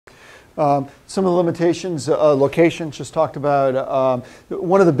Some of the limitations, location, just talked about.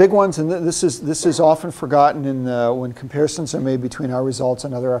 One of the big ones, and this is often forgotten when comparisons are made between our results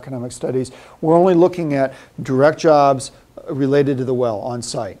and other economic studies, we're only looking at direct jobs related to the well on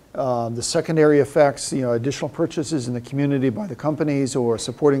site. The secondary effects, additional purchases in the community by the companies or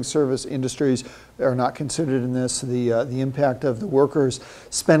supporting service industries are not considered in this. The impact of the workers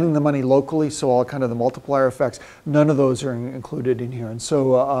spending the money locally, so all kind of the multiplier effects, none of those are included in here. And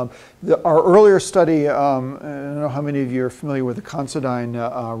so our earlier study, I don't know how many of you are familiar with the Considine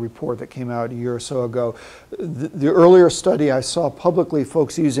report that came out a year or so ago. The earlier study, I saw publicly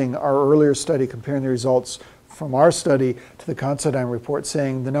folks using our earlier study, comparing the results from our study to the Considine report,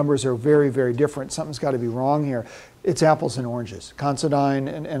 saying the numbers are very, very different. Something's got to be wrong here. It's apples and oranges. Considine,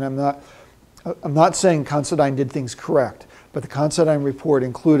 and I'm not saying Considine did things correct, but the Considine report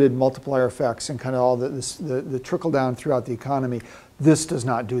included multiplier effects and kind of all the trickle down throughout the economy. This does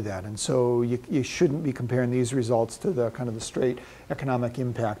not do that, and so you shouldn't be comparing these results to the kind of the straight economic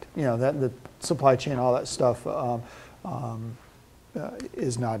impact. That the supply chain, all that stuff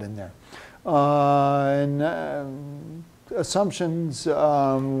is not in there. Assumptions, you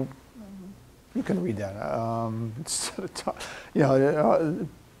can read that.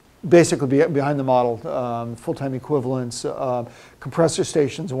 Basically behind the model, full-time equivalents, compressor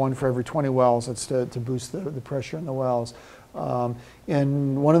stations, one for every 20 wells. That's to boost the pressure in the wells.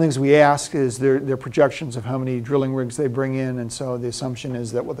 And one of the things we ask is their projections of how many drilling rigs they bring in, and so the assumption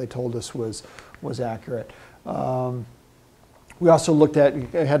is that what they told us was accurate. We also looked at,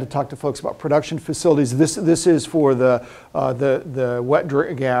 I had to talk to folks about production facilities. This is for the wet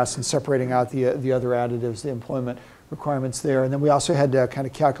gas and separating out the other additives, the employment requirements there. And then we also had to kind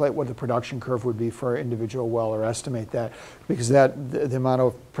of calculate what the production curve would be for an individual well, or estimate that, because the amount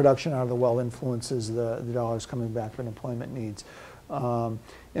of production out of the well influences the dollars coming back for employment needs.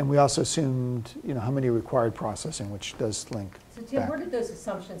 And we also assumed, how many required processing, which does link. So Tim, where did those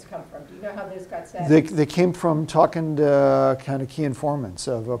assumptions come from? Do you know how those got set? They came from talking to kind of key informants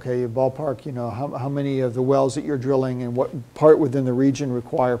of, okay, ballpark, how many of the wells that you're drilling and what part within the region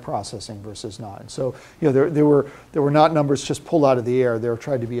require processing versus not. And so, there were not numbers just pulled out of the air. There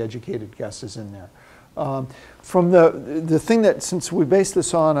tried to be educated guesses in there. From the thing that, since we based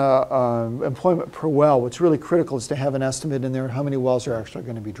this on employment per well, what's really critical is to have an estimate in there how many wells are actually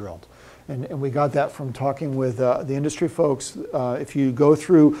going to be drilled. And we got that from talking with the industry folks. If you go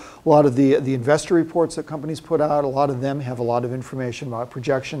through a lot of the investor reports that companies put out, a lot of them have a lot of information about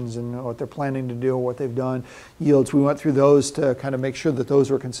projections and what they're planning to do, what they've done, yields. We went through those to kind of make sure that those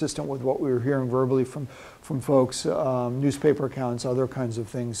were consistent with what we were hearing verbally from folks, newspaper accounts, other kinds of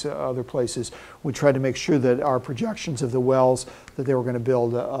things, other places. We tried to make sure that our projections of the wells that they were going to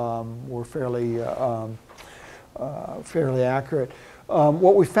build were fairly accurate.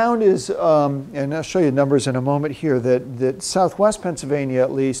 What we found is, and I'll show you numbers in a moment here, that Southwest Pennsylvania,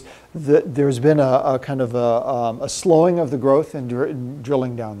 at least, there's been a kind of a slowing of the growth in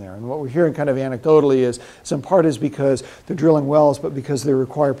drilling down there. And what we're hearing kind of anecdotally is, some part is because they're drilling wells, but because they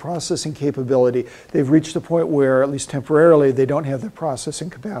require processing capability, they've reached the point where, at least temporarily, they don't have the processing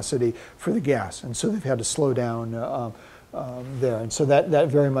capacity for the gas. And so they've had to slow down there. And so that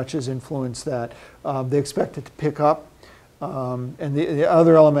very much has influenced that. They expect it to pick up. And the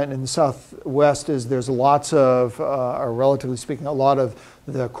other element in the Southwest is there's lots of, or relatively speaking, a lot of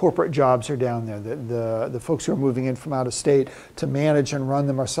the corporate jobs are down there. The folks who are moving in from out of state to manage and run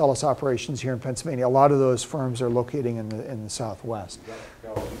the Marcellus operations here in Pennsylvania, a lot of those firms are locating in the Southwest.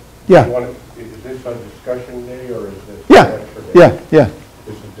 Yeah. Is this a discussion day, or is this an extra day? Yeah.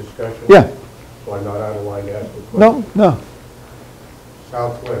 This is discussion? Yeah. So I'm not out of line to ask the question? No.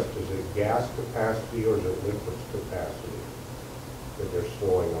 Southwest, is it gas capacity or is it liquids capacity that they're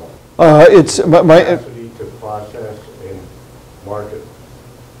slowing on? It's capacity to process and market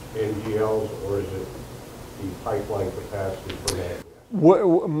NGLs, or is it the pipeline capacity for that?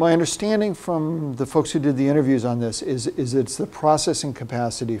 My understanding from the folks who did the interviews on this is it's the processing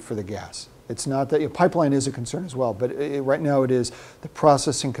capacity for the gas. It's not that pipeline is a concern as well, but right now it is the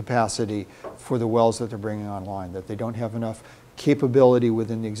processing capacity for the wells that they're bringing online, that they don't have enough capability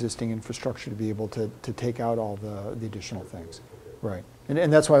within the existing infrastructure to be able to take out all the additional things. Right.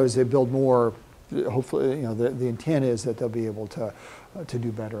 And that's why as they build more, hopefully, the intent is that they'll be able to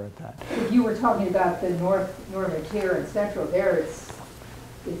do better at that. If you were talking about the northern tier and central there, it's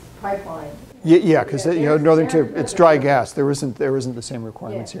pipeline. Yeah, because northern tier, it's dry gas. There isn't the same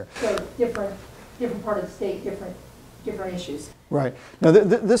requirements here. So different part of the state, different issues. Right. Now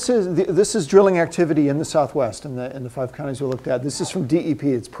this is drilling activity in the Southwest in the 5 counties we looked at. This is from DEP.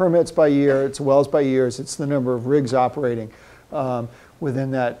 It's permits by year. It's wells by years. It's the number of rigs operating.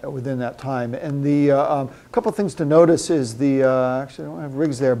 within that time. And the couple of things to notice is the actually I don't have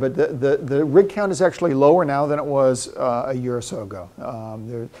rigs there, but the rig count is actually lower now than it was a year or so ago.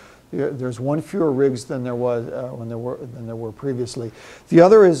 There's one fewer rigs than there was than there were previously. The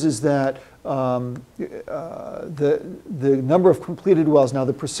other is that the number of completed wells. Now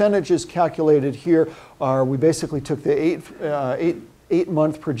the percentages calculated here are, we basically took the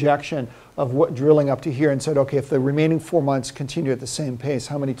eight-month projection of what drilling up to here and said, okay, if the remaining 4 months continue at the same pace,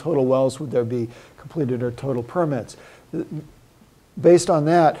 how many total wells would there be completed or total permits? Based on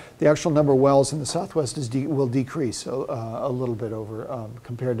that, the actual number of wells in the Southwest will decrease a little bit over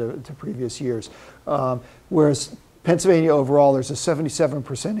compared to previous years. Whereas Pennsylvania overall, there's a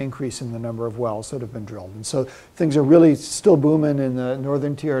 77% increase in the number of wells that have been drilled. And so things are really still booming in the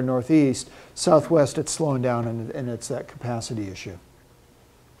northern tier and northeast. Southwest, it's slowing down, and it's that capacity issue.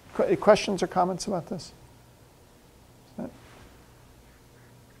 Questions or comments about this?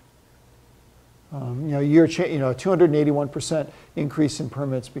 You know, 281% increase in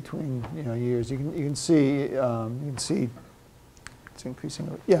permits between years. You can see it's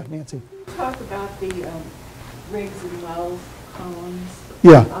increasing. Yeah, Nancy. Talk about the rigs and wells columns.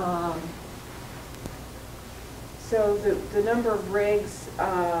 Yeah. So the number of rigs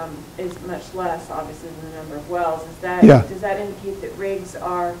is much less, obviously, than the number of wells. Is that, does that indicate that rigs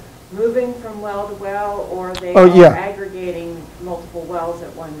are moving from well to well, or they are aggregating multiple wells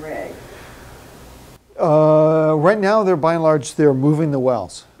at one rig? Right now, they're by and large they're moving the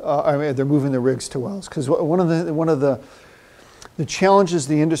wells. I mean, they're moving the rigs to wells, because one of the challenges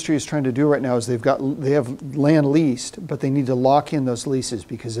the industry is trying to do right now is they have land leased, but they need to lock in those leases,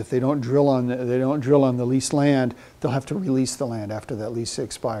 because if they don't drill on the leased land, they'll have to release the land after that lease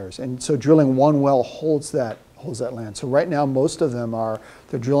expires. And so drilling one well holds that land. So right now, most of them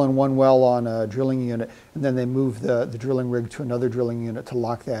they're drilling one well on a drilling unit, and then they move the drilling rig to another drilling unit to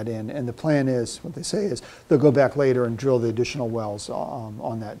lock that in. And the plan is, what they say is, they'll go back later and drill the additional wells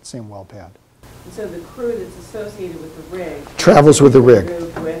on that same well pad. And so the crew that's associated with the rig travels with the rig.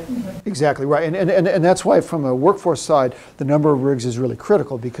 Exactly right, and that's why, from a workforce side, the number of rigs is really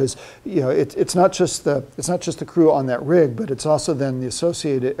critical, because it's not just the crew on that rig, but it's also then the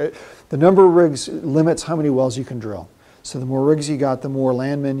associated. The number of rigs limits how many wells you can drill. So the more rigs you got, the more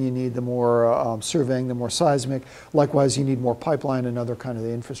landmen you need, the more surveying, the more seismic. Likewise, you need more pipeline and other kind of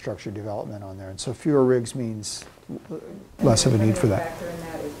the infrastructure development on there. And so fewer rigs means less of a need for that. Factor in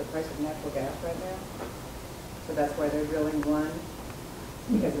that is the price of natural gas right now. So that's why they're drilling one,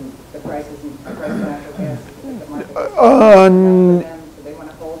 because the price of natural gas is the market. For them, so they want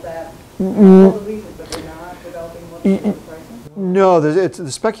to hold that. All the reasons that they're not developing multiple pricing. No, it's the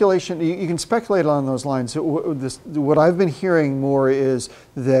speculation. You can speculate on those lines. What I've been hearing more is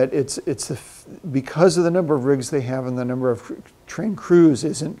that because of the number of rigs they have and the number of trained crews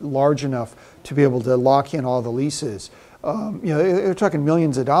isn't large enough to be able to lock in all the leases. They're talking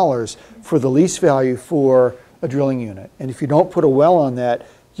millions of dollars for the lease value for a drilling unit, and if you don't put a well on that,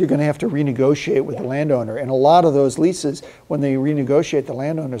 you're going to have to renegotiate with the landowner. And a lot of those leases, when they renegotiate, the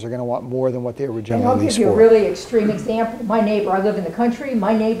landowners are going to want more than what they originally leased for. And I'll give you a really extreme example. My neighbor, I live in the country.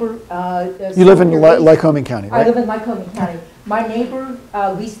 My neighbor, you live in Lycoming County, right? I live in Lycoming County. My neighbor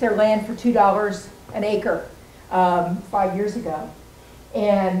leased their land for $2 an acre 5 years ago,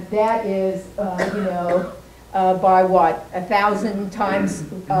 and that is, by what, 1,000 times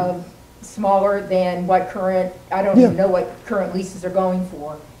smaller than what current, I don't even know what current leases are going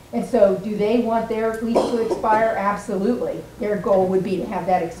for. And so do they want their lease to expire? Absolutely. Their goal would be to have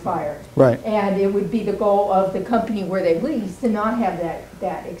that expire. Right. And it would be the goal of the company where they lease to not have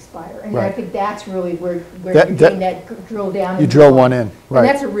that expire. And I think that's really where you're getting that drill down. You drill one in. Right. And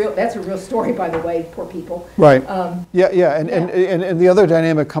that's a real story, by the way, poor people. Right. And the other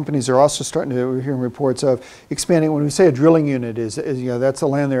dynamic companies are also starting to, we're hearing reports of expanding. When we say a drilling unit is that's the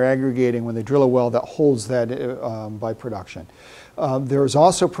land they're aggregating when they drill a well that holds that by production. There is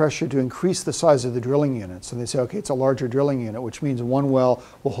also pressure to increase the size of the drilling units. And they say, okay, it's a larger drilling unit, which means one well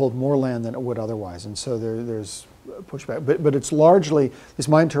will hold more land than it would otherwise. And so there's pushback. But it's largely, is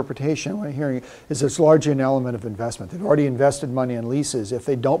my interpretation, what I'm hearing, is it's largely an element of investment. They've already invested money in leases. If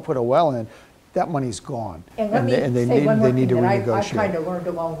they don't put a well in, that money's gone. And let me say one more thing that I kind of learned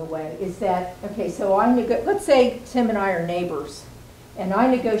along the way is that, okay, so let's say Tim and I are neighbors, and I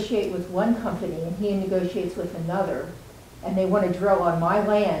negotiate with one company and he negotiates with another, and they want to drill on my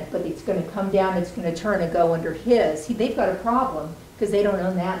land, but it's going to come down, it's going to turn and go under his. They've got a problem because they don't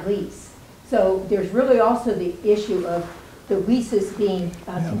own that lease. So there's really also the issue of the leases being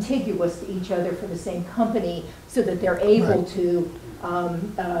contiguous to each other for the same company, so that they're able to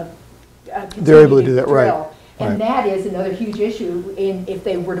they're able to do that, drill. right. And that is another huge issue if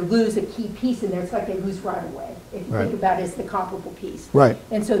they were to lose a key piece in there, it's like they lose right away. If you think about it as the comparable piece. Right.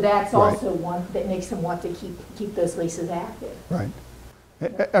 And so that's also one that makes them want to keep those leases active. Right.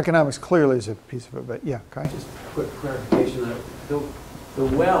 Economics clearly is a piece of it, but yeah, Kai? Just quick clarification that the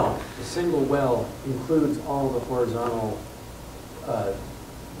well, the single well, includes all the horizontal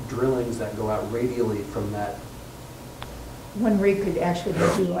drillings that go out radially from that. One rig could actually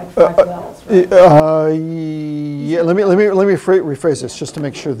do like 5 wells, right? Yeah, let me rephrase this just to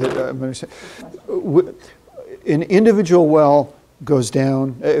make sure that I'm understanding. An individual well goes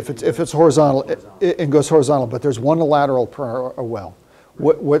down if it's horizontal, and goes horizontal, but there's one lateral per a well.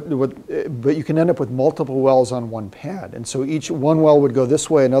 But you can end up with multiple wells on one pad, and so one well would go this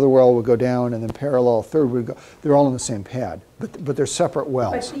way, another well would go down, and then parallel, a third would go. They're all on the same pad, but they're separate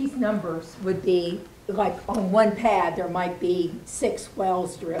wells. But these numbers would be like on one pad, there might be 6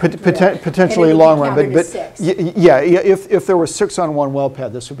 wells drilled. Potentially long run, but yeah, if there were 6 on one well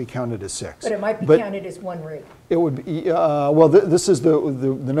pad, this would be counted as 6. But it might be counted as 1 rig. It would be well. This is the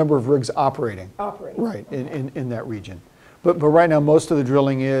number of rigs operating. Right in that region. But right now, most of the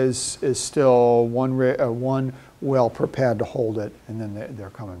drilling is still one well per pad to hold it, and then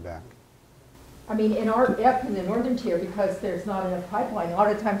they're coming back. I mean, up in the northern tier, because there's not enough pipeline, a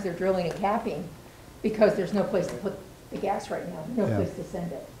lot of times they're drilling and capping because there's no place to put the gas right now, no place to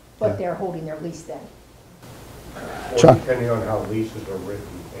send it. But they're holding their lease then. Or depending on how leases are written,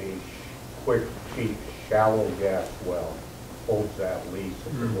 a quick, cheap, shallow gas well holds that lease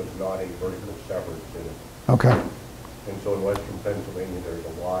if there was not a vertical severance in it. Okay. And so in western Pennsylvania, there's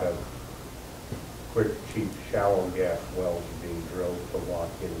a lot of quick, cheap, shallow gas wells being drilled to lock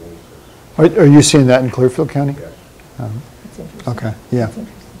in leases. Are you seeing that in Clearfield County? Yes. That's interesting. Okay. Yeah. That's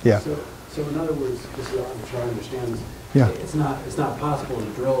interesting. Yeah. So in other words, this is what I'm trying to understand. Yeah. It's not possible to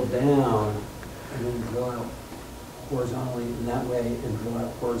drill down and then drill out horizontally in that way and drill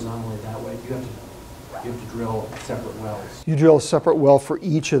out horizontally that way. You have to drill separate wells. You drill a separate well for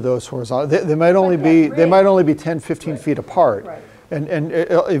each of those horizontal. They might only be 10, 15 feet apart. Right. And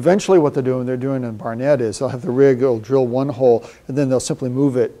eventually what they're doing in Barnett is they'll have the rig, it'll drill one hole, and then they'll simply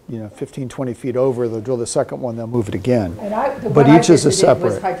move it, 15, 20 feet over. They'll drill the second one, they'll move it again. But each is a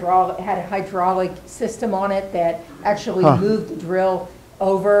separate. It had a hydraulic system on it that actually moved the drill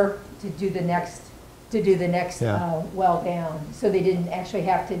over to do the next well down. So they didn't actually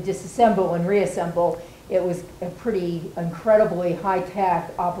have to disassemble and reassemble. It was a pretty incredibly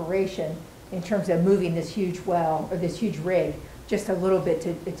high-tech operation in terms of moving this huge well, or this huge rig, just a little bit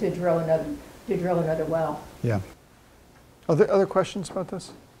to drill another well. Yeah. Other questions about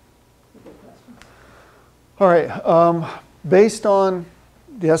this? All right. Based on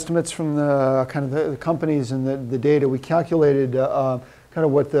the estimates from the the companies and the data, we calculated kind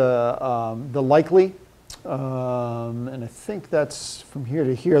of what the likely, and I think that's from here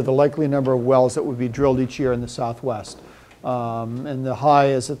to here, the likely number of wells that would be drilled each year in the Southwest. And the high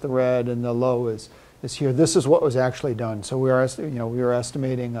is at the red, and the low is here. This is what was actually done. So we were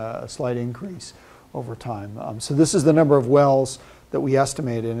estimating a slight increase over time. So this is the number of wells that we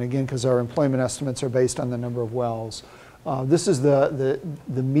estimated, and again, because our employment estimates are based on the number of wells. This is the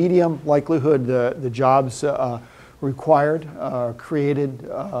medium likelihood, the jobs required, created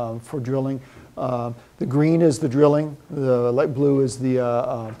for drilling. The green is the drilling, the light blue is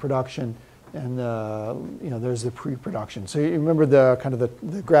the production, and there's the pre-production. So you remember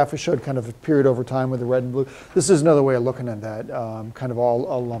the graph I showed kind of a period over time with the red and blue. This is another way of looking at that, kind of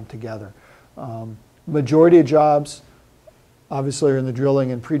all lumped together. Majority of jobs obviously are in the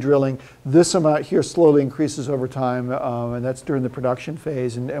drilling and pre-drilling. This amount here slowly increases over time, and that's during the production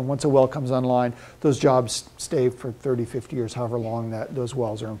phase. And once a well comes online, those jobs stay for 30, 50 years, however long those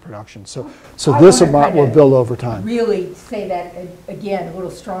wells are in production. So this amount will build over time. Really say that again a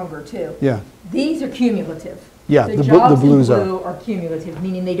little stronger too. Yeah. These are cumulative. Yeah, the jobs blues in blue are cumulative,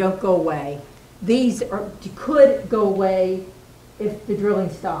 meaning they don't go away. These could go away if the drilling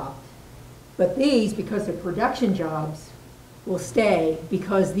stopped. But these, because they're production jobs, will stay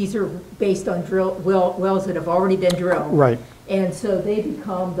because these are based on wells that have already been drilled. Right. And so they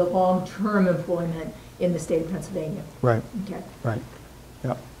become the long-term employment in the state of Pennsylvania. Right. Okay. Right.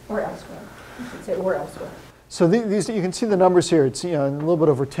 Yeah. Or elsewhere. You should say or elsewhere. So these you can see the numbers here. It's a little bit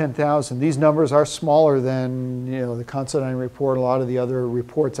over 10,000. These numbers are smaller than the Considine report, a lot of the other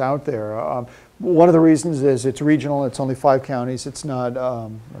reports out there. One of the reasons is it's regional. It's only 5 counties. It's not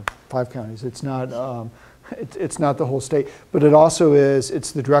 5 counties. It's not. It's not the whole state, but it also is.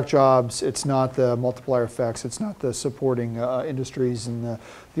 It's the direct jobs. It's not the multiplier effects. It's not the supporting industries and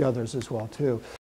the others as well too.